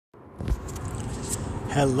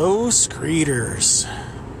Hello, Screeters.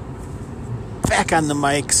 Back on the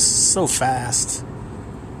mic so fast.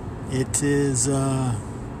 It is a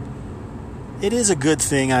good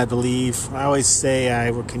thing, I believe. I always say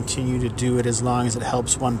I will continue to do it as long as it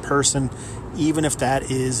helps one person, even if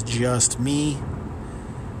that is just me.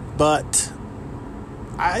 But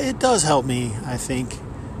it does help me, I think.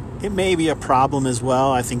 It may be a problem as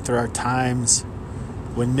well. I think there are times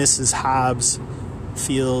when Mrs. Hobbs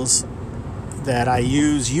feels that I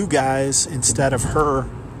use you guys instead of her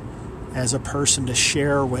as a person to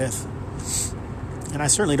share with. And I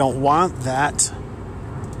certainly don't want that.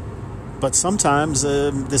 But sometimes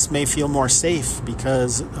this may feel more safe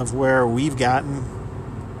because of where we've gotten.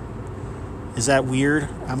 Is that weird?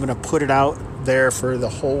 I'm going to put it out there for the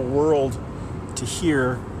whole world to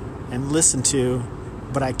hear and listen to,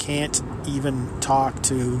 but I can't even talk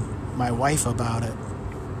to my wife about it.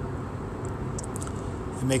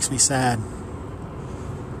 It makes me sad.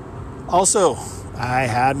 Also, I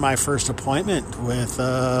had my first appointment with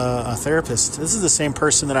a therapist. This is the same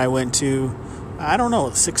person that I went to,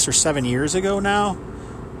 6 or 7 years ago now.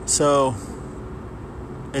 So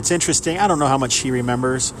it's interesting. I don't know how much she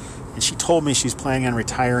remembers. And she told me she's planning on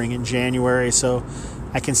retiring in January. So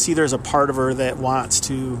I can see there's a part of her that wants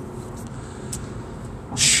to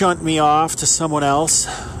shunt me off to someone else.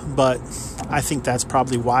 But I think that's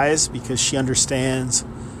probably wise because she understands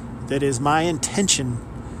that it is my intention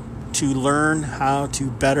to learn how to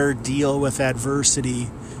better deal with adversity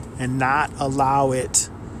and not allow it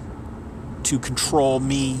to control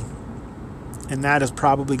me. And that is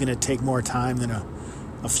probably going to take more time than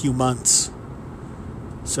a few months.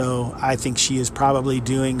 So I think she is probably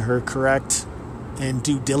doing her correct and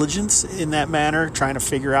due diligence in that manner, trying to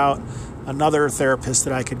figure out another therapist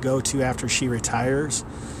that I could go to after she retires.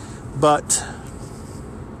 But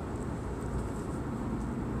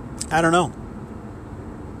I don't know.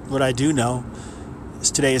 What I do know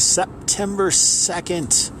is today is September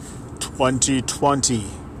 2nd, 2020.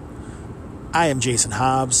 I am Jason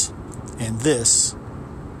Hobbs, and this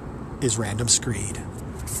is Random Screed.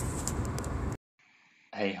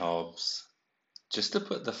 Hey Hobbs, just to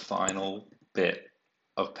put the final bit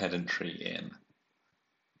of pedantry in.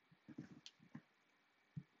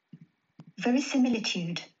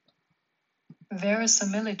 Verisimilitude.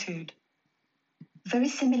 Verisimilitude.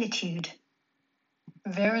 Verisimilitude.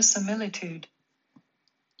 Verisimilitude.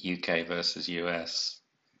 UK versus US.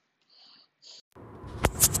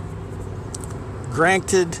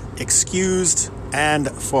 Granted, excused, and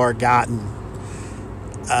forgotten.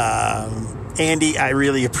 Andy, I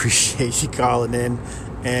really appreciate you calling in.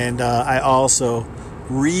 And I also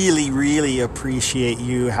really, really appreciate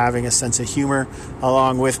you having a sense of humor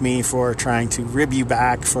along with me for trying to rib you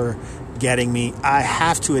back for getting me. I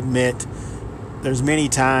have to admit, there's many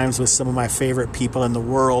times with some of my favorite people in the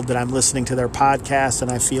world that I'm listening to their podcast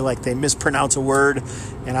and I feel like they mispronounce a word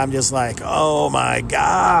and I'm just like, oh my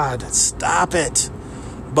God, stop it.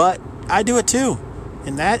 But I do it too.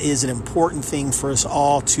 And that is an important thing for us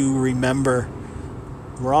all to remember.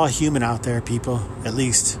 We're all human out there, people. At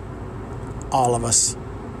least all of us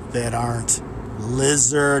that aren't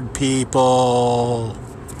lizard people.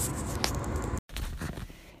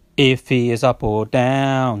 If he is up or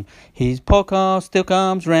down, his podcast still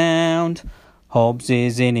comes round. Hobbs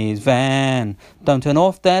is in his van. Don't turn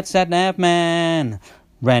off that sat-nav, man.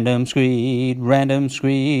 Random Screed.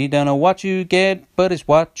 Don't know what you get, but it's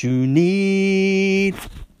what you need.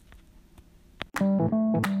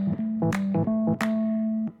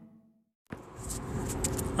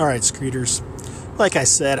 All right, Screeters. Like I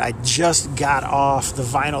said, I just got off the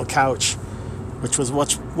vinyl couch, which was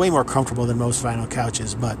way more comfortable than most vinyl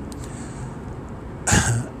couches, but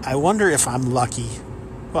I wonder if I'm lucky.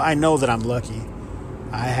 Well, I know that I'm lucky.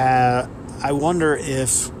 I wonder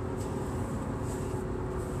if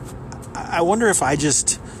I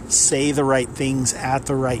just say the right things at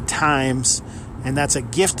the right times, and that's a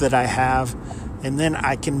gift that I have, and then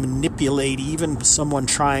I can manipulate even someone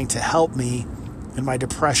trying to help me, and my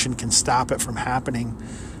depression can stop it from happening.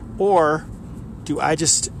 Or do I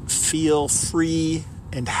just feel free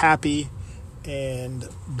and happy and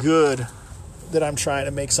good that I'm trying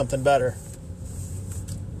to make something better?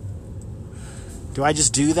 Do I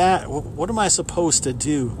just do that? What am I supposed to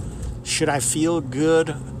do? Should I feel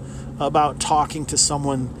good about talking to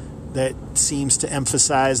someone that seems to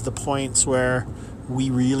emphasize the points where we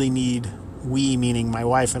really need, we meaning my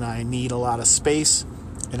wife and I, need a lot of space,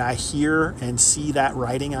 and I hear and see that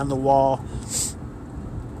writing on the wall,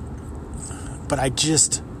 but I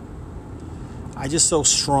just so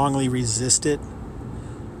strongly resist it.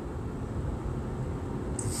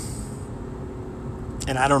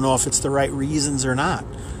 And I don't know if it's the right reasons or not.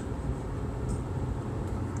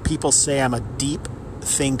 People say I'm a deep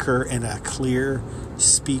thinker and a clear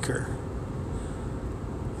speaker.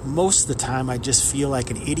 Most of the time, I just feel like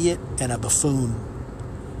an idiot and a buffoon.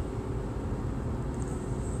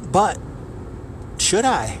 But should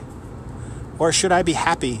I? Or should I be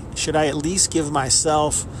happy? Should I at least give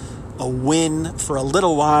myself a win for a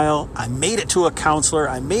little while? I made it to a counselor.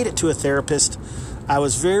 I made it to a therapist. I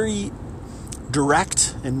was very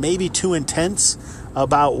direct and maybe too intense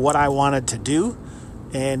about what I wanted to do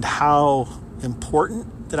and how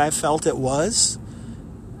important that I felt it was.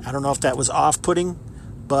 I don't know if that was off-putting,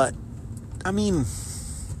 but I mean,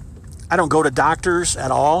 I don't go to doctors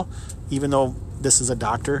at all, even though this is a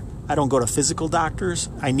doctor. I don't go to physical doctors.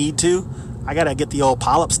 I need to. I got to get the old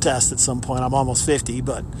polyps test at some point. I'm almost 50,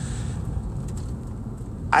 but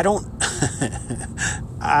I don't.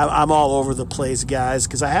 I'm all over the place, guys,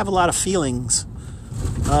 because I have a lot of feelings.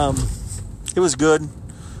 It was good.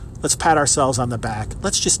 Let's pat ourselves on the back.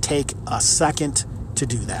 Let's just take a second to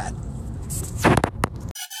do that.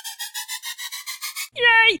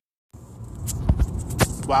 Yay!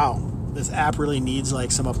 Wow, this app really needs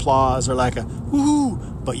like some applause or like a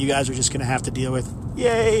woohoo, but you guys are just going to have to deal with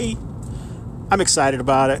yay. I'm excited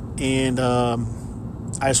about it, and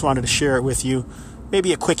I just wanted to share it with you.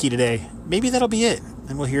 Maybe a quickie today. Maybe that'll be it,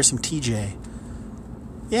 and we'll hear some TJ.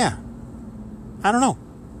 Yeah, I don't know.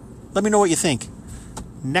 Let me know what you think.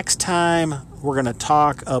 Next time, we're going to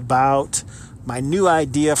talk about my new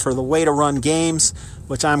idea for the way to run games,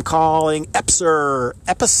 which I'm calling EPSR,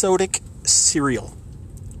 Episodic Serial.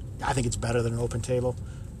 I think it's better than an open table.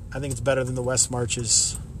 I think it's better than the West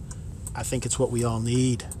Marches. I think it's what we all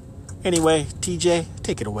need. Anyway, TJ,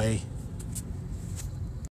 take it away.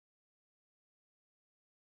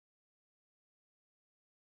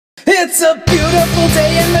 It's a beautiful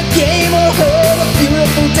day in the game, oh, a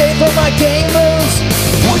beautiful day for my gamers.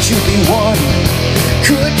 Would you be one?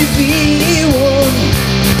 Could you be one?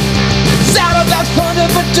 Shout about thunder,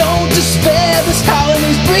 but don't despair. This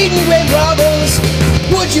colony's breeding great robbers.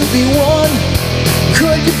 Would you be one?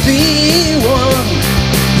 Could you be one?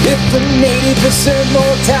 If the 80%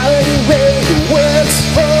 mortality rate works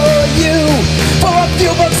for you, for a few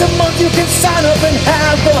bucks a month you can sign up and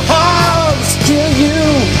have the hogs kill you.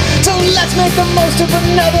 So let's make the most of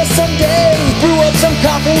another Sunday. Brew up some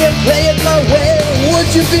coffee and play it my way. Would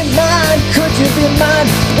you be mine? Could you be mine?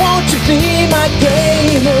 Won't you be my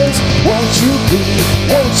gamers? Won't you be?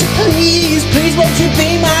 Won't you please, please won't you be?